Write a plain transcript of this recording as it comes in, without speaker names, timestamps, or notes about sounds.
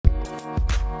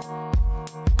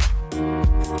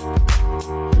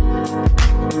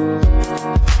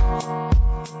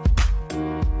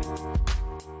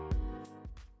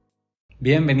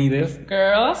Bienvenidos,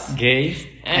 girls, gays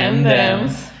and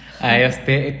thems, a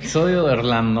este episodio de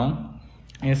Orlando.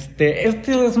 Este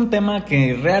es un tema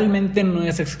que realmente no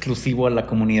es exclusivo a la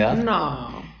comunidad.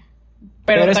 No,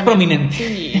 pero es también, prominente.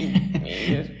 Sí,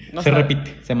 no se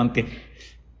repite, se mantiene.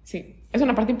 Sí, es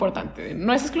una parte importante.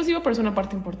 No es exclusivo, pero es una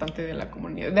parte importante de la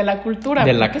comunidad, de la cultura.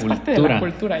 De la porque cultura. Es parte de la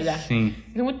cultura ya. Sí.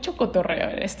 Es mucho cotorreo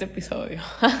este episodio.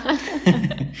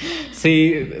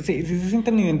 Sí, si se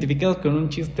sienten identificados con un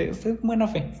chiste, es buena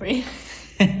fe. Sí.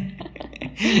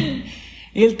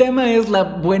 Y el tema es la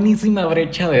buenísima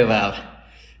brecha de edad.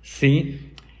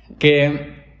 Sí,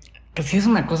 que sí es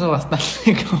una cosa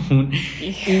bastante común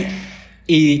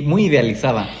y muy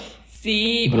idealizada.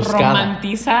 Sí, buscada.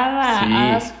 Romantizada Sí.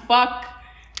 as fuck.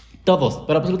 Todos,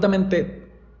 pero absolutamente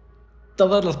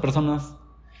todas las personas,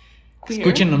 Queer.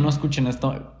 escuchen o no escuchen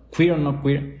esto, queer o no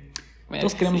queer, Bueno,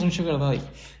 todos queremos sí. un sugar daddy.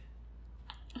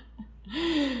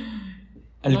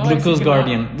 El No, Glucose decir que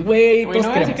Guardian. Güey, no. todos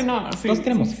No, queremos. decir que no. Sí, todos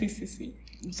queremos. Sí.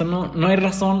 O sea, no hay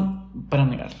razón para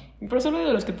negar. Pero solo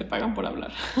de los que te pagan por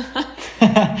hablar.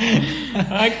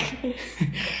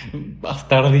 Va a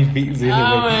estar difícil,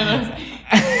 güey. Bueno.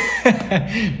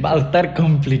 Va a estar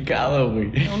complicado,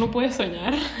 güey. Uno puede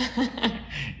soñar.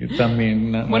 Yo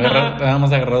también. Bueno,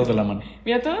 Estábamos agarrados de la mano.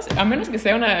 Mira, todas, a menos que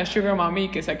sea una sugar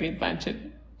mommy que sea Kate Blanchett,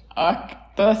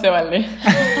 todas se vale.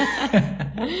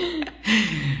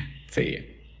 Sí.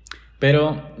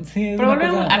 Pero, sí. Es Pero una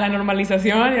volvemos cosa... a la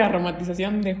normalización y la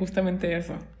romantización de justamente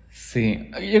eso. Sí.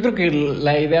 Yo creo que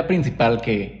la idea principal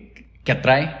que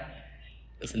atrae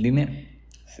es el dinero.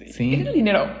 Sí. Es el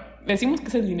dinero. Decimos que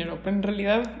es el dinero, pero en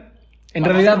realidad. En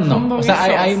realidad no. O sea,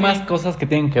 hay sí. más cosas que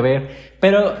tienen que ver.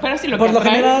 Pero sí, lo por que lo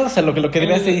atrae, general, o sea, lo que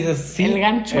dirías y dices, sí, el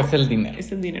gancho es el dinero.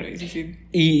 Es el dinero, sí.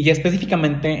 Y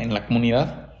específicamente en la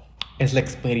comunidad es la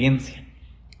experiencia.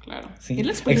 Claro. ¿Sí?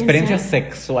 Es la experiencia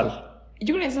sexual.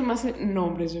 Yo creo que eso es más en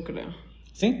hombres, yo creo.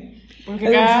 ¿Sí? Porque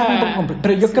Es un acá... poco complejo,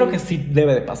 pero yo sí. creo que sí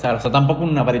debe de pasar. O sea, tampoco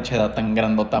una brecha de edad tan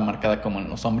grandota marcada como en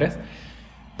los hombres.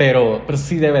 Pero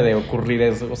sí debe de ocurrir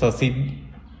eso. O sea, sí.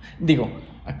 Digo,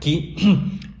 aquí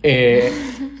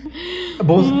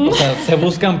o sea, se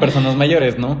buscan personas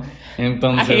mayores, ¿no?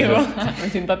 Entonces. Me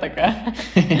siento atacada.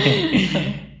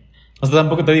 O sea,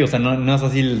 tampoco te digo, o sea, no es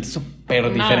así el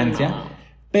súper diferencia. No.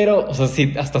 Pero, o sea,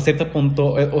 sí, hasta cierto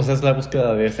punto, o sea, es la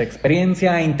búsqueda de esa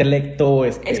experiencia, intelecto,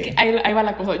 Es que ahí va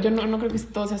la cosa. Yo no creo que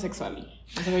todo sea sexual.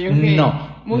 O sea, yo creo que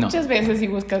muchas veces si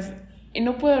buscas... Y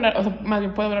no puedo hablar, o sea, más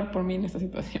bien puedo hablar por mí en esta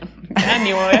situación.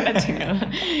 Ni mover a la chingada.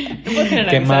 No puedo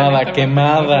generalizar.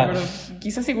 Quemada. Pero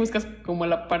quizás si buscas como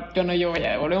la parte...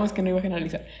 Vaya, volvemos que no iba a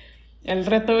generalizar. El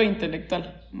reto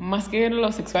intelectual. Más que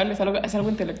lo sexual, es algo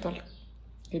intelectual.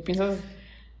 Que piensas...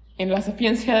 en la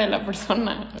sapiencia de la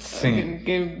persona. Sí.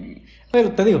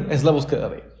 Pero te digo, es la búsqueda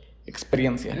de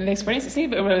experiencia. La experiencia, sí,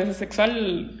 pero el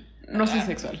sexual no es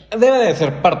sexual. Debe de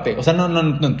ser parte, o sea, no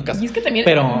en tu caso. Y es que también,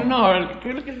 pero...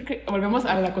 creo que volvemos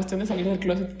a la cuestión de salir del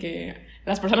closet, que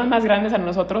las personas más grandes a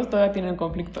nosotros todavía tienen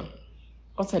conflicto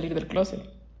con salir del closet.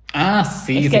 Ah,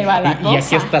 sí. Es que ahí va la cosa. Y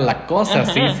aquí está la cosa,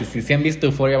 Ajá. sí. Si han visto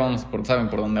Euphoria, saben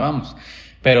por dónde vamos.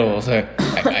 Pero, o sea,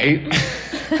 ahí...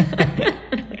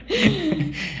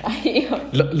 Ay,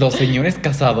 Los señores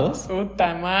casados.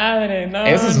 puta madre, no.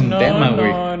 Ese es un tema,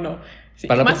 güey. No. Sí,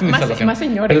 Para la próxima instalación. Más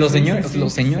señores. Pero los sí,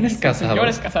 señores casados.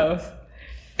 Señores casados.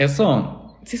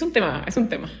 Eso. Sí, es un tema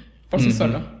por sí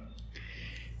solo.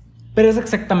 Pero es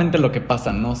exactamente lo que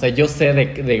pasa, ¿no? O sea, yo sé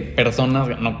de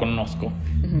personas, no conozco,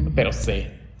 pero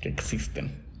sé que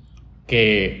existen.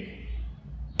 Que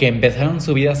empezaron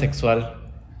su vida sexual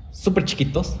súper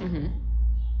chiquitos.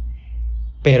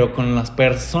 Pero con las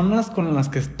personas con las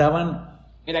que estaban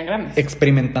Eran grandes.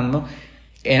 experimentando,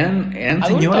 eran Adultos,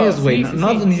 señores, güey. sí,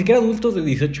 No, sí. ni siquiera adultos de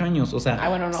 18 años. O sea,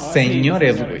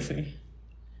 señores, güey. Sí.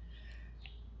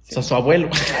 O sea, su abuelo.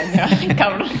 Ay,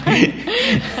 cabrón.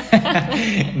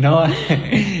 No,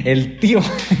 el tío.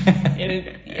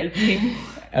 El primo.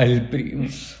 El primo.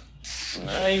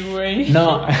 Ay, güey.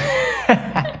 No.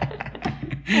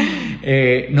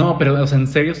 No, pero, o sea, en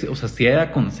serio, o sea, sí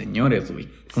era con señores, güey.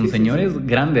 Con señores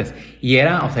grandes. Y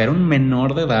era un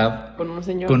menor de edad. Con un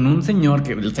señor. Con un señor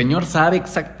que el señor sabe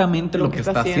exactamente lo que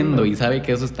está haciendo y sabe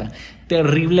que eso está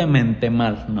terriblemente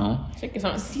mal, ¿no? Sí, que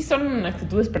son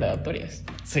actitudes predatorias.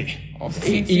 Sí. O sea,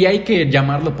 y hay que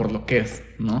llamarlo por lo que es,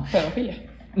 ¿no? Pedofilia.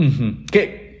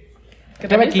 Que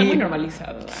también está muy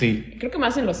normalizado, ¿verdad? Sí. Creo que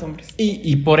más en los hombres.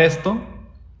 Y por esto,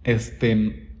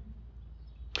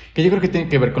 que yo creo que tiene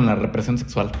que ver con la represión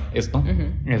sexual, esto.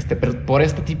 Pero por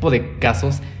este tipo de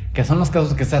casos, que son los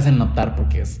casos que se hacen notar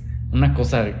porque es una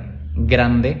cosa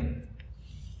grande,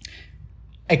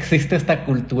 existe esta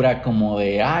cultura como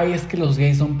de, ay, es que los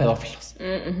gays son pedófilos,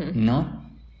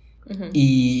 ¿no?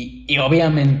 Y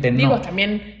obviamente no. Digo,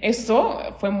 también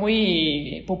eso fue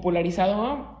muy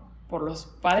popularizado por los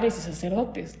padres y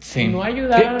sacerdotes. Sí. No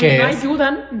ayudan, no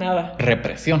ayudan nada.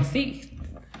 Represión. Sí.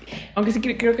 Aunque sí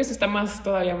creo que eso está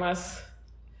todavía más...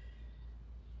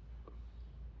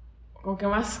 como que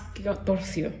más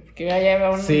torcido. Porque ya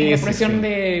lleva una represión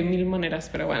de mil maneras,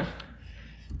 pero bueno.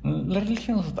 La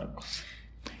religión es otra cosa.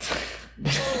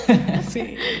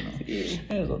 Sí,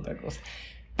 es otra cosa.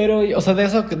 Pero, o sea,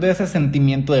 de ese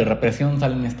sentimiento de represión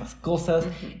salen estas cosas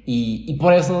y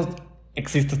por eso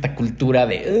existe esta cultura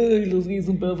de ay, los gays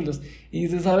son pedófilos. Y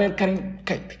dices, a ver, Karen,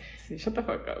 cállate. Sí, shut the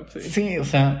fuck up, sí. Sí, o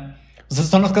sea,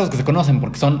 son los casos que se conocen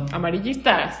porque son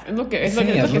amarillistas. Es lo que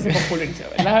se populariza.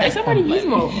 Es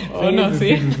amarillismo. ¿O no?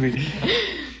 Sí.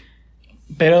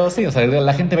 Pero sí, o sea,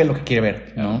 la gente ve lo que quiere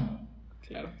ver, ¿no?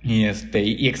 Claro. Y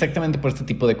exactamente por este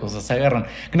tipo de cosas se agarran.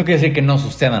 Que no quiere decir que no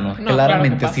sucedan, ¿no?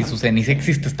 Claramente claro sí suceden. Y sí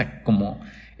existe esta como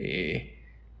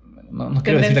no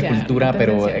quiero decir la cultura,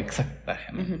 pero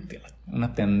exactamente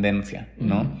una tendencia,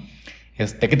 ¿no?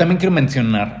 Que también quiero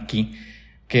mencionar aquí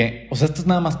que, o sea, esto es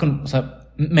nada más o sea,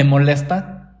 me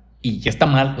molesta y está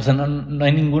mal, o sea, no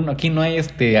hay ninguno, aquí no hay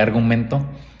argumento,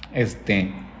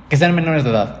 que sean menores de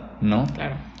edad, ¿no?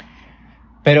 Claro.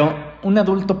 Pero un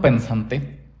adulto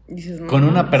pensante dices, no, con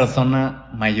una persona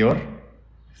mayor,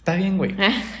 está bien, güey.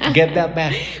 Get that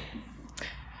back.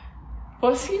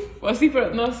 Pues sí,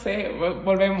 pero no sé,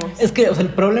 volvemos. Es que, o sea,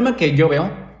 el problema que yo veo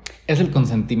es el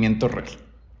consentimiento real.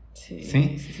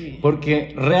 Sí.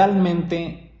 Porque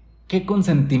realmente, ¿qué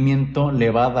consentimiento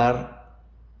le va a dar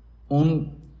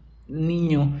un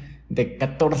niño de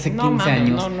 14, 15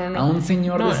 años a un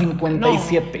señor de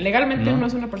 57? Legalmente no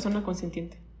es una persona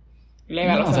consintiente.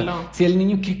 Legal, o sea, no. Si el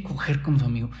niño quiere coger con su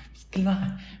amigo, pues que lo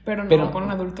haga. Pero con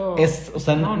un adulto. O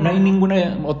sea, no hay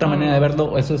ninguna otra manera de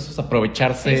verlo. Eso es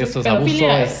aprovecharse, eso es abuso.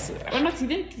 Bueno,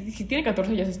 si tiene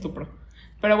 14 ya es estupro.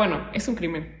 Pero bueno, es un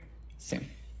crimen. Sí.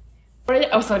 Pero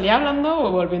ya, o sea, ya hablando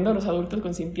o volviendo a los adultos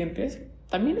consintientes,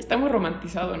 también está muy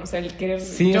romantizado, ¿no? O sea, el querer.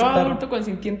 Sí, yo, adulto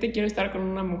consintiente, quiero estar con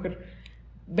una mujer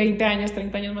 20 años,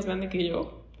 30 años más grande que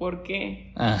yo.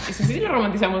 Porque eso sí lo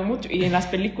romantizamos mucho. Y en las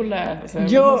películas.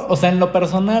 O sea, en lo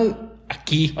personal,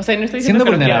 aquí. O sea, no estoy diciendo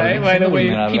siendo vulnerable.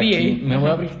 PDA. Aquí, me voy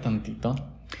a abrir tantito.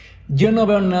 Yo no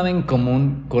veo nada en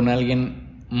común con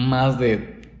alguien más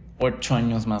de 8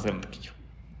 años más grande que yo.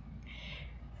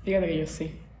 Fíjate que yo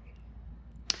sí.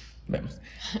 Vemos.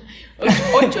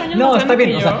 8 años no, más está grande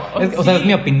bien, que yo. O sea, es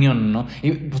mi opinión, ¿no?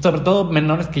 Y pues, sobre todo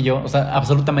menores que yo, o sea,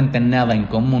 absolutamente nada en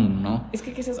común, ¿no? Es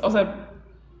que o sea,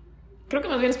 creo que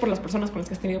más bien es por las personas con las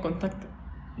que has tenido contacto.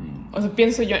 O sea,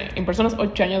 pienso yo, en personas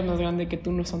 8 años más grandes que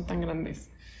tú no son tan grandes.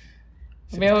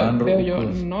 Veo yo,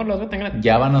 no los veo tan grandes.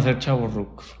 Ya van a ser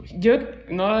chavorrucos, güey. Yo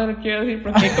no quiero decir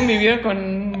porque he convivido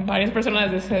con varias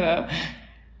personas de esa edad.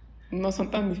 No son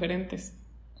tan diferentes.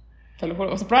 Te lo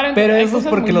juro. O sea, probablemente. Pero eso es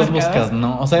porque los buscas,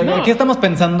 ¿no? O sea, aquí estamos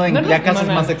pensando en ya casos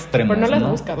más extremos. Pero no las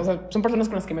buscas, o sea, son personas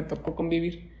con las que me tocó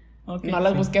convivir. Okay, no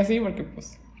las busqué así porque,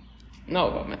 pues.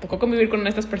 No, me tocó convivir con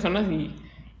estas personas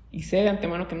y sé de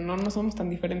antemano que no somos tan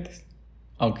diferentes.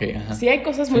 Ok, ajá. Sí hay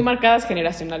cosas muy marcadas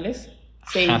generacionales.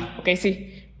 Sí, ok,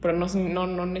 sí. Pero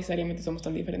no necesariamente somos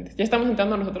tan diferentes. Ya estamos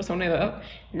entrando nosotros a una edad,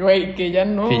 güey, que ya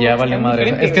no. Que ya valió madre.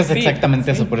 Es que es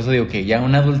exactamente eso. Por eso digo que ya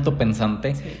un adulto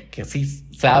pensante que sí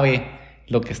sabe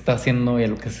lo que está haciendo y a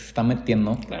lo que se está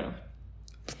metiendo. Claro.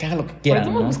 Pues que haga lo que quiera.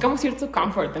 Por eso buscamos cierto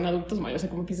comfort en adultos mayores. O sea,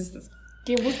 como que dices,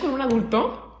 ¿qué busco en un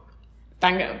adulto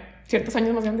ciertos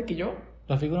años más grande que yo?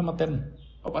 La figura materna.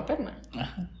 O paterna.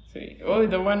 Ajá. Sí.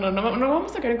 Bueno, no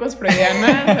vamos a caer en cosas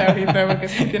freudianas ahorita porque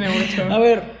sí tiene mucho. A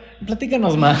ver,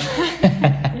 platícanos más.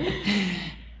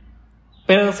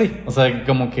 Pero sí, o sea,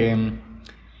 como que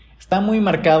está muy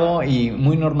marcado y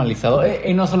muy normalizado.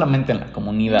 Y no solamente en la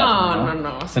comunidad.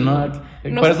 No. O sea,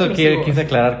 por eso quise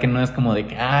aclarar que no es como de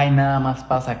que, ay, nada más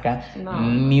pasa acá. No,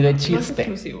 ni de chiste. No es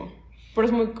exclusivo. Pero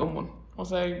es muy común. O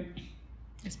sea,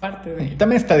 es parte de.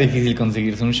 También está difícil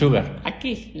conseguirse un sugar.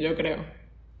 Aquí, yo creo.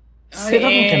 Sí,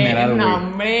 en general,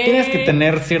 güey. Tienes que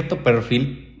tener cierto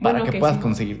perfil para que puedas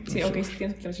conseguir tu sugar. Sí, ok, si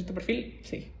tienes que tener cierto perfil,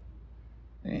 sí.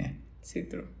 Sí,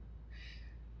 true.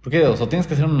 Porque o tienes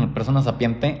que ser una persona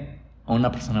sapiente o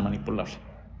una persona manipulable.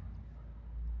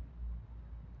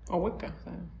 O hueca, o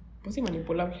sea, pues sí,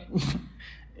 manipulable.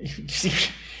 Sí.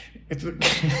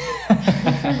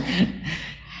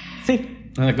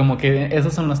 Sí, como que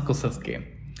esas son las cosas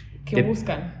que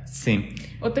buscan. Sí.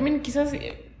 O también quizás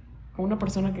una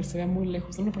persona que se vea muy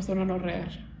lejos, una persona no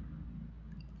real.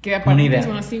 Que aparte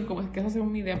son así, como que es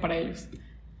una idea para ellos.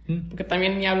 Porque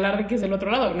también ni hablar de que es del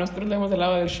otro lado. Nosotros leemos del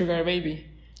lado del sugar baby.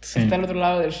 Sí. Está al otro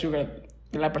lado del sugar,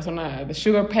 de la persona, de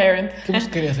sugar parent. ¿Qué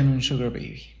buscarías en un sugar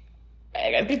baby?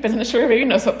 Pensando en sugar baby,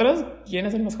 nosotros,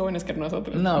 ¿quiénes son más jóvenes que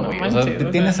nosotros? No, güey, manches, o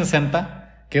sea, tienes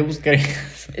 60, ¿qué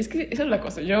buscarías? Es que esa es la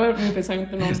cosa. Yo, en mi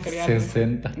pensamiento, no buscaría a alguien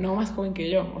 60. no más joven que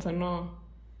yo. O sea, no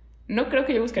creo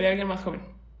que yo buscaría a alguien más joven.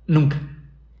 Nunca.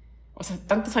 O sea,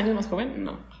 ¿tantos años más joven?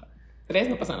 No. 3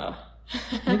 no pasa nada.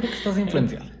 Yo creo que estás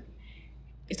influenciada.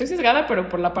 Estoy sesgada, pero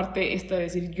por la parte esta de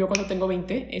decir, yo cuando tengo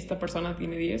 20, esta persona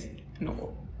tiene 10. No.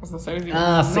 O sea, ¿sabes? Digo,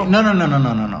 Sí.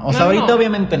 No. O sea, ahorita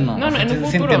obviamente no. No, o sea, en un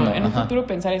sí futuro. entiendo. En un Ajá. futuro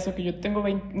pensar eso, que yo tengo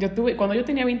 20... cuando yo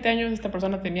tenía 20 años, esta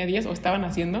persona tenía 10 o estaban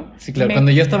haciendo. Sí, claro.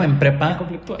 Cuando yo estaba en me prepa,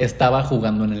 conflictúa. estaba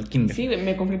jugando en el kinder. Sí,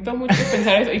 me conflictó mucho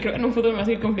pensar eso. Y creo que en un futuro me va a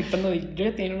seguir conflictando de yo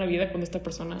ya tenía una vida cuando esta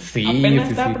persona apenas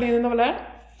estaba aprendiendo a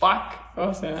hablar. Fuck.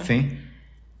 O sea... Sí.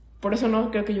 Por eso no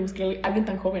creo que yo busque a alguien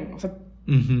tan joven. O sea,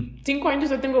 5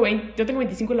 años, yo tengo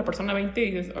 25 y la persona 20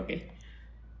 y dices, ok.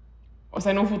 O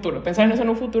sea, en un futuro. Pensar en eso en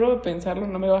un futuro, pensarlo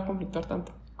no me va a conflictar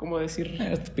tanto. Como decir...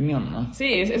 Es tu opinión, ¿no?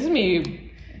 Sí, ese es mi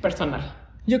personal.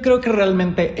 Yo creo que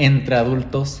realmente entre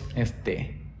adultos,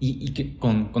 y que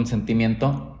con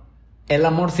consentimiento, el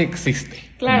amor sí existe.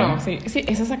 Claro, ¿no? sí, es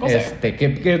esa cosa.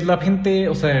 Que la gente,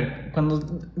 o sea, cuando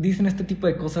dicen este tipo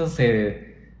de cosas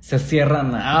se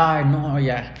cierran. Ay, no,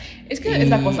 ya. Es que es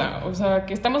la cosa, o sea,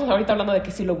 que estamos ahorita hablando de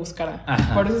que sí lo buscara.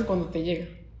 Ajá. Por eso es cuando te llega.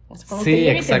 O sea, cuando Sí, te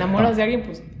llega y te exacto. enamoras de alguien,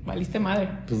 pues valiste madre.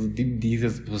 Pues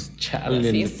dices, pues chale.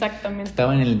 Sí, exactamente.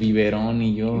 Estaba en el biberón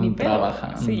y yo Ni pedo.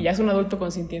 trabajando. Sí, ya es un adulto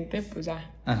consintiente, pues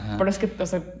ya. Ajá. Pero es que, o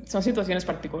sea, son situaciones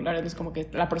particulares, no es como que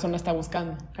la persona está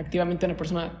buscando activamente una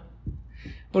persona.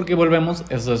 Porque volvemos,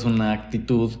 eso es una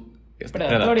actitud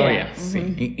predatoria.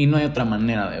 Sí. Y no hay otra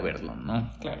manera de verlo,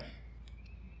 ¿no? Claro.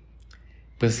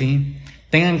 Pues sí,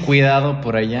 tengan cuidado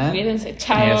por allá. Cuídense,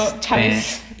 chavos.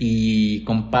 Y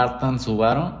compartan su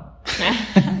varo.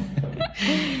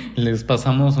 Les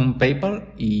pasamos un PayPal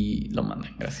y lo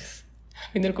mandan. Gracias.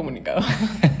 Fin del comunicado.